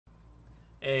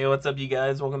Hey, what's up you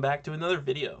guys? Welcome back to another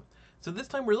video. So this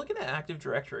time we're looking at Active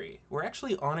Directory. We're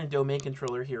actually on a domain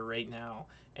controller here right now,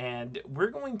 and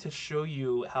we're going to show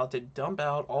you how to dump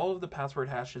out all of the password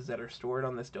hashes that are stored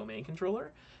on this domain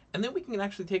controller, and then we can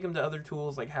actually take them to other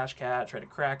tools like Hashcat, try to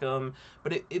crack them,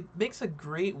 but it makes a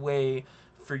great way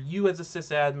for you as a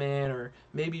sysadmin, or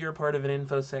maybe you're part of an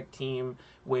InfoSec team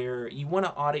where you want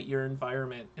to audit your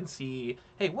environment and see,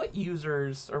 hey, what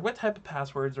users or what type of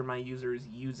passwords are my users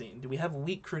using? Do we have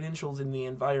weak credentials in the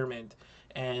environment?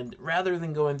 And rather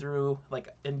than going through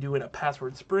and doing a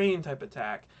password spraying type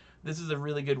attack, this is a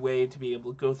really good way to be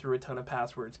able to go through a ton of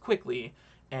passwords quickly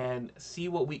and see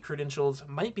what weak credentials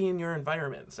might be in your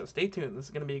environment. So stay tuned. This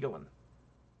is going to be a good one.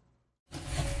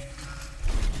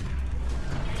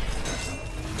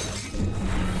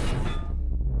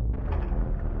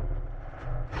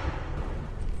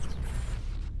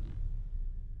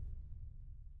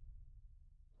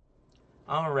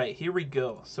 Alright, here we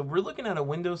go. So we're looking at a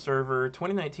Windows Server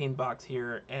 2019 box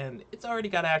here, and it's already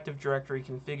got Active Directory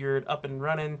configured, up and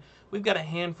running. We've got a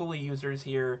handful of users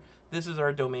here. This is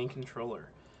our domain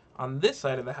controller. On this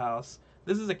side of the house,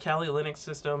 this is a Kali Linux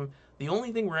system. The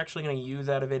only thing we're actually going to use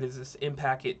out of it is this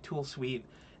Impacket tool suite.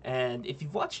 And if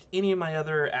you've watched any of my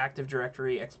other Active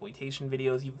Directory exploitation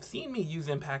videos, you've seen me use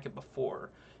Impacket before.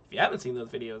 If you haven't seen those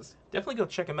videos, definitely go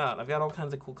check them out. I've got all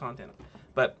kinds of cool content.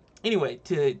 But anyway,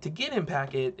 to get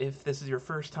Impacket, if this is your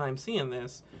first time seeing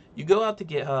this, you go out to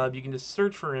GitHub, you can just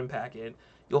search for Impacket,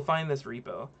 you'll find this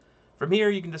repo. From here,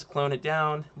 you can just clone it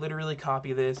down, literally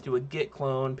copy this, do a git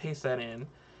clone, paste that in,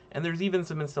 and there's even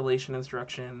some installation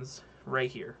instructions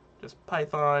right here. Just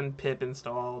Python, pip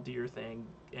install, do your thing,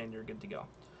 and you're good to go.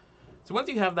 So once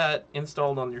you have that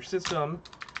installed on your system,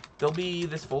 there'll be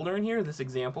this folder in here, this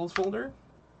examples folder.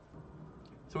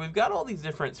 So we've got all these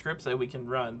different scripts that we can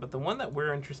run, but the one that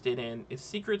we're interested in is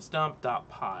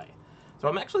Secretsdump.py. So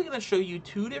I'm actually going to show you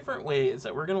two different ways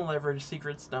that we're going to leverage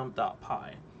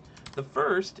Secretsdump.py. The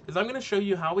first is I'm going to show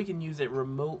you how we can use it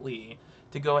remotely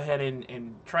to go ahead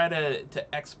and try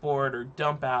to export or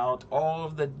dump out all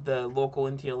of the local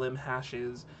NTLM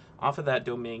hashes off of that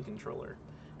domain controller.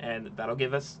 And that'll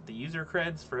give us the user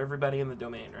creds for everybody in the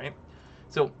domain, right?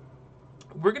 So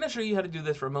we're going to show you how to do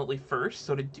this remotely first.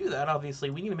 So to do that, obviously,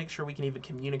 we need to make sure we can even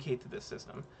communicate to this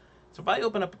system. So if I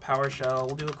open up a PowerShell,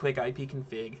 we'll do a quick IP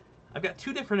config. I've got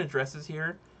two different addresses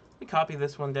here. Let me copy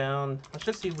this one down. Let's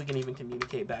just see if we can even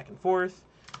communicate back and forth.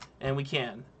 And we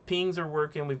can. Pings are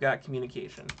working. We've got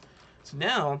communication. So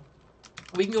now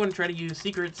we can go and try to use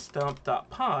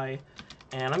Secretsdump.py.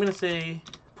 And I'm going to say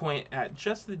point at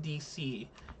just the DC.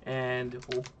 And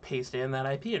we'll paste in that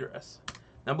IP address.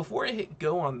 Now before I hit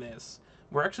go on this,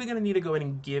 we're actually going to need to go ahead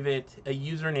and give it a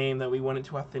username that we want it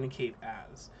to authenticate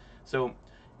as. So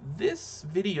this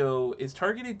video is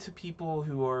targeted to people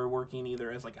who are working either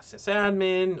as like a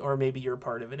sysadmin, or maybe you're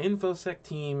part of an InfoSec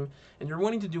team and you're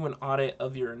wanting to do an audit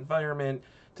of your environment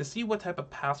to see what type of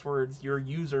passwords your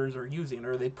users are using.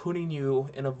 Are they putting you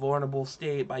in a vulnerable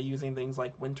state by using things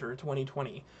like winter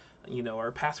 2020,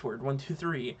 or password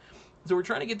 123? So we're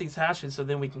trying to get these hashes so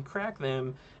then we can crack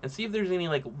them and see if there's any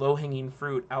like low-hanging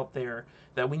fruit out there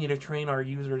that we need to train our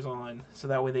users on, so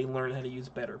that way they learn how to use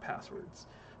better passwords.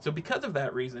 So because of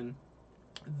that reason,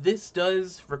 this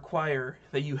does require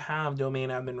that you have domain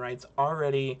admin rights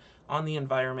already on the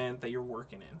environment that you're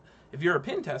working in. If you're a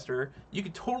pen tester, you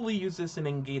could totally use this in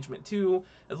engagement too,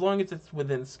 as long as it's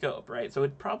within scope, right? So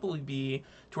it'd probably be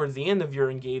towards the end of your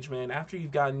engagement, after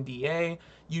you've gotten DA,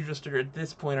 you just are at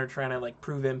this point are trying to like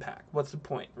prove impact. What's the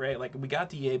point, right? Like, we got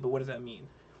DA, but what does that mean?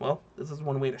 Well, this is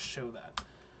one way to show that.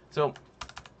 So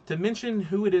to mention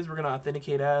who it is we're going to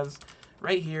authenticate as,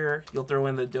 right here, you'll throw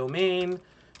in the domain,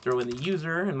 throw in the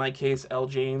user. In my case, L.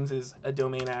 James is a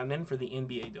domain admin for the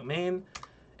NBA domain,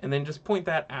 and then just point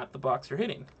that at the box you're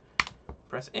hitting.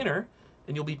 Press enter,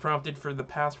 and you'll be prompted for the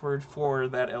password for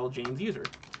that L. James user.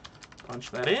 Punch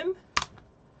that in,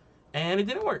 and it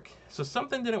didn't work. So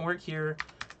something didn't work here.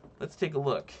 Let's take a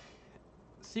look.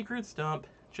 Secretsdump,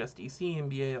 just EC,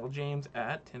 NBA L. James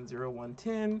at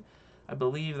 10.01.10. I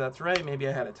believe that's right. Maybe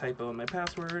I had a typo in my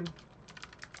password.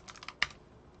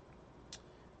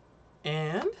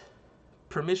 And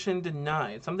permission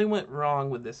denied. Something went wrong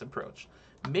with this approach.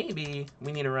 Maybe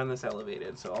we need to run this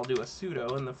elevated. So I'll do a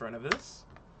sudo in the front of this.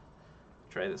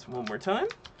 Try this one more time.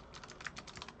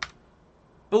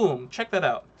 Boom, check that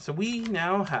out. So we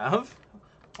now have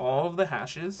all of the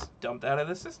hashes dumped out of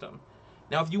the system.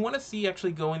 Now, if you want to see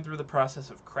actually going through the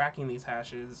process of cracking these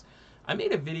hashes, I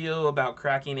made a video about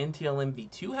cracking NTLM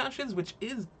v2 hashes, which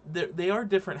is, they are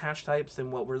different hash types than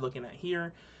what we're looking at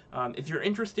here. If you're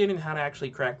interested in how to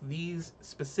actually crack these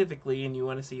specifically and you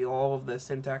want to see all of the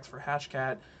syntax for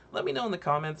hashcat, let me know in the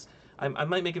comments. I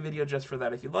might make a video just for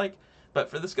that if you'd like. But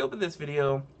for the scope of this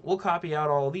video, we'll copy out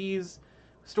all these,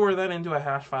 store that into a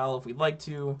hash file if we'd like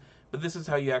to, but this is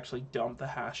how you actually dump the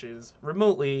hashes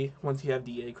remotely once you have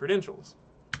DA credentials.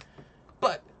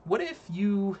 But what if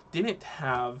you didn't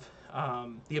have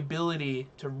the ability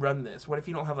to run this? What if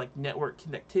you don't have like network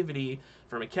connectivity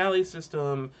from a Kali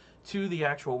system to the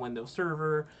actual Windows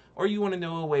server, or you want to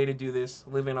know a way to do this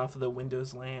living off of the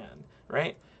Windows LAN,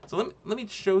 right? So let me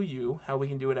show you how we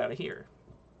can do it out of here.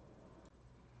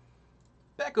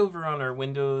 Back over on our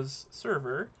Windows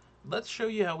server, let's show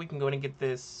you how we can go in and get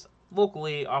this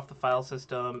locally off the file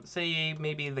system. Say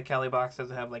maybe the Kali box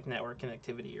doesn't have like network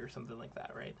connectivity or something like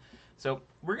that, right? So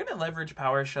we're going to leverage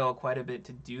PowerShell quite a bit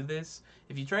to do this.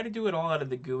 If you try to do it all out of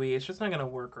the GUI, it's just not going to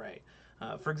work right.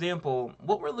 For example,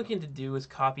 what we're looking to do is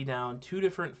copy down two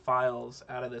different files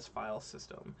out of this file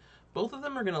system. Both of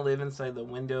them are going to live inside the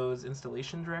Windows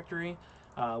installation directory.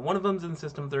 One of them's in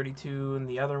System32 and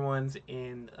the other one's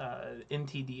in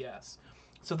NTDS.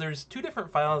 So there's two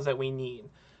different files that we need.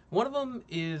 One of them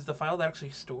is the file that actually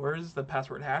stores the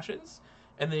password hashes,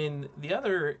 and then the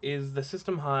other is the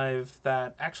system hive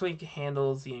that actually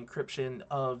handles the encryption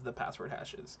of the password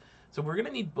hashes. So we're going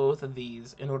to need both of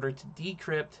these in order to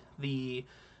decrypt the,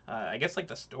 I guess like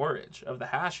the storage of the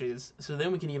hashes, so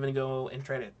then we can even go and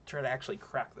try to actually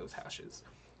crack those hashes.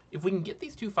 If we can get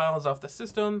these two files off the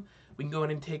system, we can go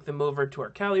in and take them over to our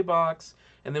Kali box,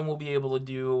 and then we'll be able to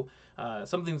do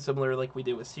something similar like we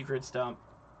did with Secretsdump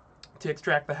to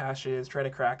extract the hashes, try to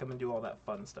crack them, and do all that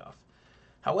fun stuff.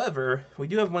 However, we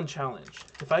do have one challenge.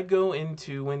 If I go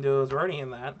into Windows, we're already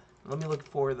in that. Let me look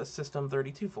for the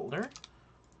System32 folder.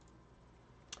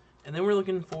 And then we're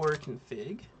looking for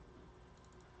config.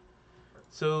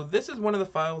 So this is one of the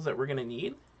files that we're going to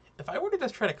need. If I were to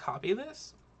just try to copy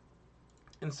this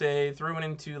and say throw it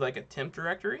into like a temp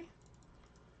directory,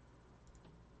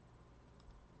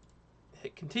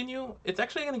 hit continue, it's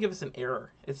actually going to give us an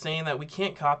error. It's saying that we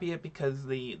can't copy it because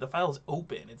the file is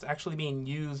open. It's actually being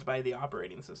used by the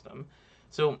operating system.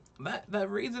 So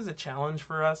that raises a challenge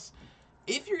for us.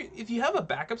 If you have a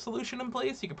backup solution in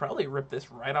place, you could probably rip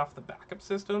this right off the backup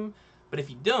system. But if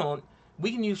you don't,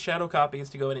 we can use shadow copies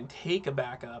to go in and take a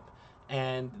backup.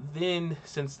 And then,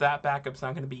 since that backup's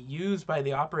not going to be used by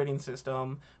the operating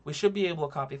system, we should be able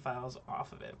to copy files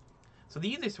off of it. So the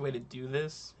easiest way to do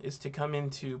this is to come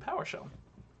into PowerShell.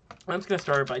 I'm just going to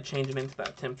start by changing into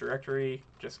that temp directory,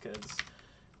 just because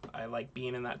I like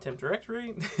being in that temp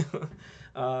directory.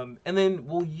 And then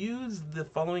we'll use the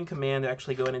following command to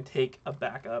actually go in and take a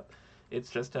backup. It's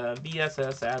just a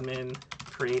vss admin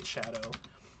create shadow.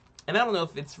 And I don't know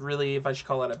if I should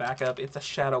call it a backup. It's a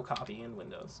shadow copy in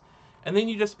Windows. And then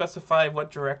you just specify what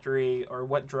directory or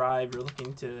what drive you're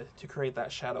looking to create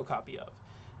that shadow copy of.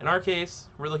 In our case,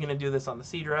 we're looking to do this on the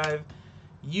C drive.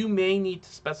 You may need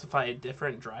to specify a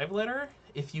different drive letter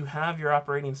if you have your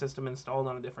operating system installed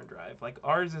on a different drive. Like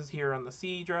ours is here on the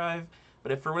C drive,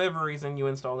 but if for whatever reason you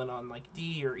install it on like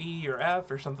D or E or F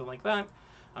or something like that,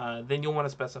 then you'll want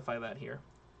to specify that here.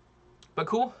 But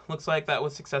cool, looks like that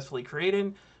was successfully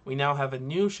created. We now have a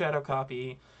new shadow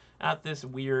copy at this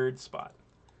weird spot.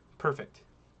 Perfect.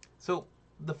 So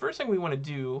the first thing we want to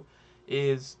do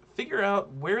is figure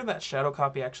out where that shadow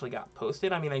copy actually got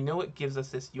posted. I mean, I know it gives us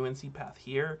this UNC path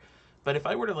here, but if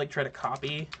I were to like try to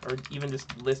copy or even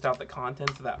just list out the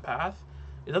contents of that path,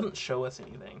 it doesn't show us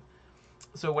anything.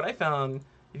 So what I found,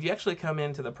 if you actually come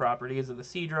into the properties of the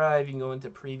C drive, you can go into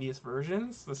previous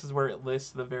versions. This is where it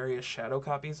lists the various shadow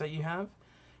copies that you have.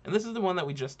 And this is the one that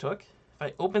we just took. If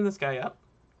I open this guy up,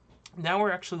 now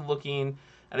we're actually looking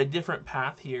at a different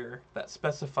path here that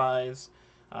specifies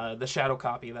the shadow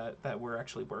copy that we're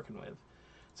actually working with.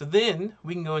 So then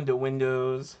we can go into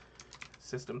Windows,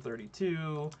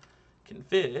 System32,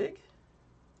 config,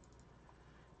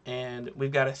 and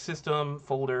we've got a system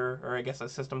folder, or I guess a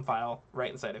system file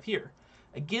right inside of here.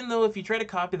 Again, though, if you try to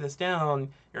copy this down,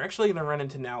 you're actually going to run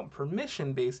into now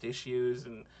permission-based issues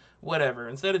and whatever.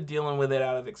 Instead of dealing with it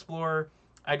out of Explorer,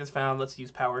 I just found let's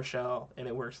use PowerShell, and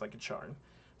it works like a charm.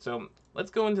 So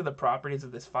let's go into the properties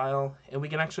of this file, and we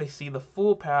can actually see the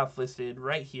full path listed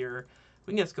right here.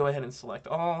 We can just go ahead and select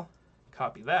all,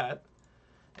 copy that,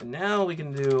 and now we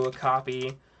can do a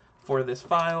copy for this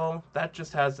file. That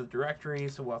just has the directory,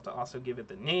 so we'll have to also give it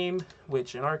the name,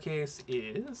 which in our case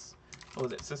is, what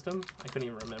was it, system? I couldn't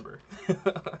even remember.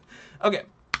 Okay,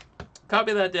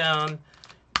 copy that down,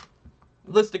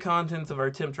 list the contents of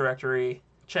our temp directory,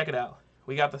 check it out.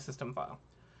 We got the system file.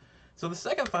 So the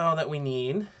second file that we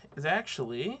need is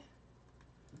actually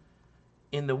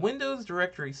in the Windows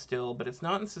directory still, but it's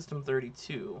not in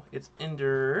System32. It's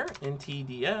under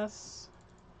ntds,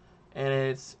 and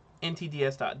it's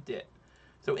ntds.dit.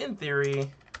 So in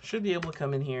theory, should be able to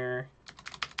come in here,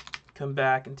 come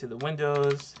back into the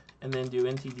Windows, and then do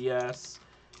ntds,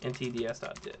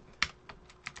 ntds.dit.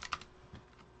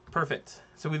 Perfect.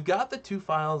 So we've got the two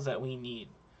files that we need.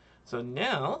 So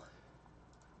now,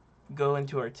 go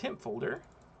into our temp folder.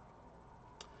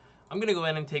 I'm going to go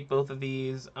ahead and take both of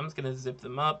these. I'm just going to zip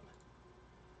them up.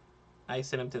 I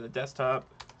sent them to the desktop.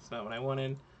 That's not what I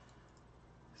wanted.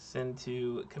 Send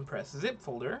to compress zip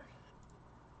folder.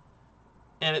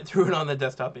 And it threw it on the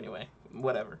desktop anyway.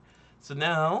 Whatever. So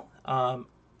now,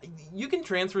 you can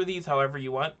transfer these however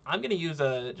you want. I'm going to use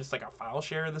just like a file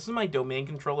share. This is my domain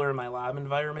controller in my lab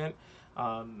environment.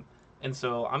 And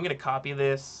so I'm going to copy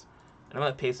this, and I'm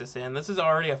going to paste this in. This is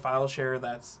already a file share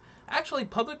that's actually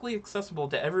publicly accessible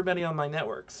to everybody on my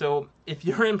network. So if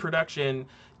you're in production,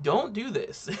 don't do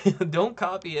this. Don't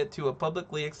copy it to a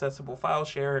publicly accessible file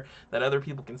share that other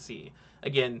people can see.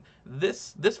 Again,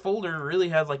 this folder really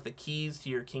has like the keys to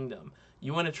your kingdom.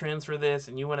 You want to transfer this,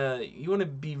 and you want to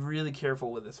be really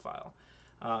careful with this file.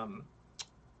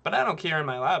 But I don't care in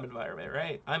my lab environment,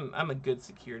 right? I'm a good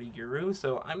security guru,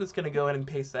 so I'm just going to go ahead and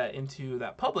paste that into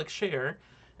that public share,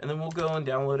 and then we'll go and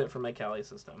download it from my Kali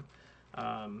system.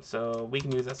 So we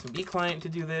can use SMB client to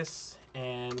do this,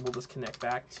 and we'll just connect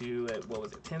back to, what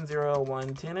was it,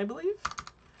 10.0.1.10, I believe?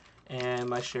 And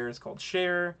my share is called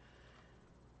share.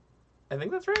 I think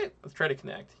that's right. Let's try to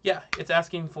connect. Yeah, it's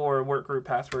asking for work group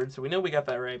password, so we know we got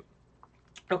that right.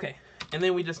 Okay, and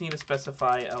then we just need to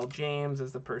specify L. James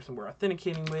as the person we're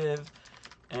authenticating with,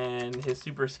 and his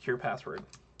super secure password.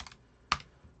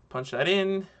 Punch that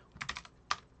in.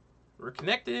 We're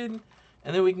connected,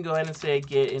 and then we can go ahead and say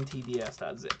get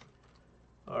ntds.zip.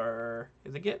 Or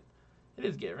is it get? It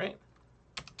is get, right?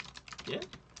 Get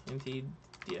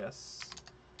ntds.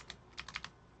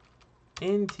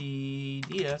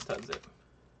 ntds.zip.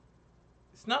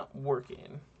 It's not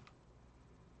working.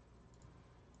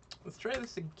 Let's try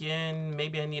this again.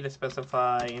 Maybe I need to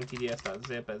specify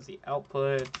ntds.zip as the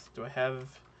output. Do I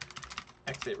have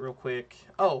exit real quick?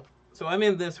 Oh, so I'm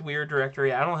in this weird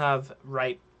directory. I don't have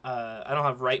write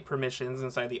permissions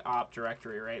inside the op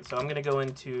directory, right? So I'm gonna go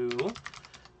into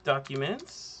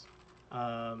documents,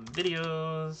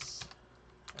 videos.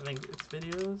 I think it's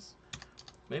videos.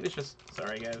 Maybe it's just,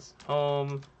 sorry guys,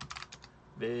 home,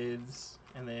 vids,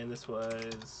 and then this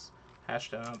was hash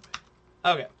dump.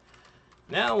 Okay,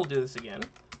 now we'll do this again.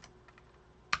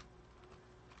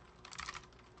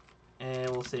 And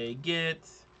we'll say get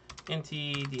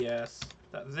ntds.zip.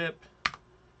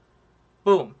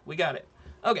 Boom, we got it.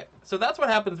 Okay, so that's what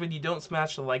happens when you don't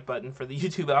smash the like button for the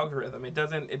YouTube algorithm. It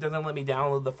doesn't let me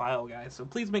download the file, guys. So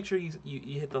please make sure you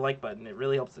hit the like button. It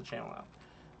really helps the channel out.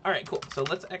 All right, cool. So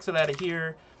let's exit out of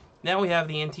here. Now we have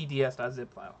the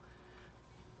ntds.zip file.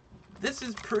 This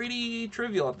is pretty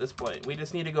trivial at this point. We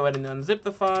just need to go ahead and unzip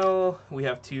the file. We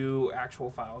have two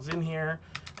actual files in here.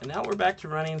 And now we're back to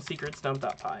running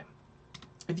Secretsdump.py.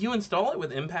 If you install it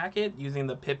with Impacket using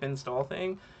the pip install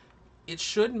thing, it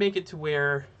should make it to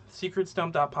where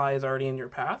Secretsdump.py is already in your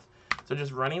path. So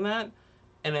just running that,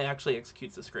 and it actually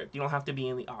executes the script. You don't have to be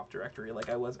in the op directory like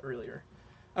I was earlier.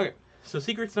 Okay, so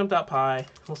Secretsdump.py,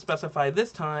 we'll specify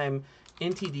this time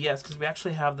ntds because we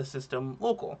actually have the system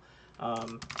local.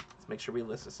 Let's make sure we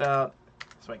list this out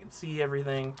so I can see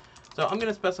everything. So I'm going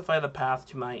to specify the path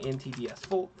to my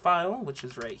ntds file, which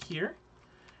is right here.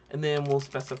 And then we'll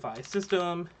specify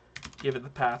system, give it the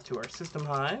path to our system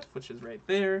hive, which is right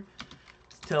there.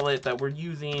 Tell it that we're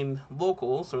using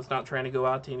local, so it's not trying to go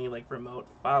out to any like remote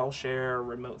file share or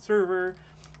remote server.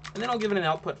 And then I'll give it an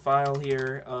output file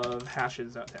here of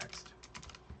hashes.txt.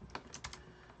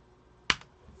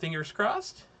 Fingers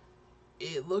crossed.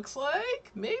 It looks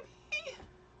like maybe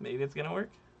it's gonna work.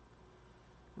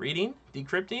 Reading,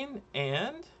 decrypting,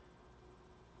 and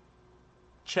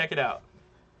check it out.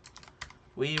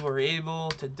 We were able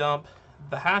to dump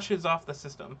the hashes off the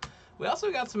system. We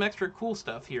also got some extra cool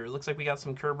stuff here. It looks like we got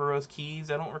some Kerberos keys.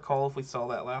 I don't recall if we saw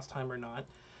that last time or not.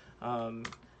 And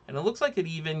it looks like it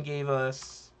even gave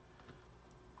us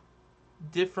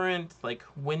different like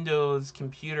Windows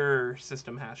computer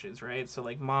system hashes, right? So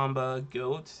like Mamba,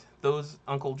 Goat, those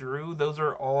Uncle Drew, those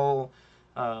are all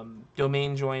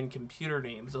domain joined computer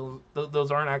names. Those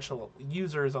aren't actual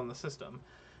users on the system.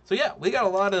 So yeah, we got a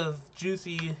lot of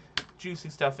juicy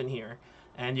stuff in here.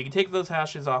 And you can take those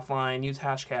hashes offline, use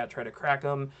Hashcat, try to crack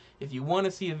them. If you want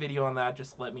to see a video on that,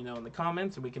 just let me know in the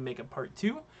comments and we can make a part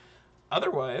 2.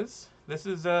 Otherwise, this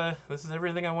is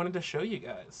everything I wanted to show you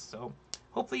guys. So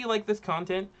hopefully you like this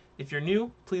content. If you're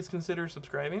new, please consider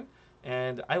subscribing.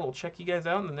 And I will check you guys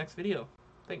out in the next video.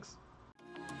 Thanks.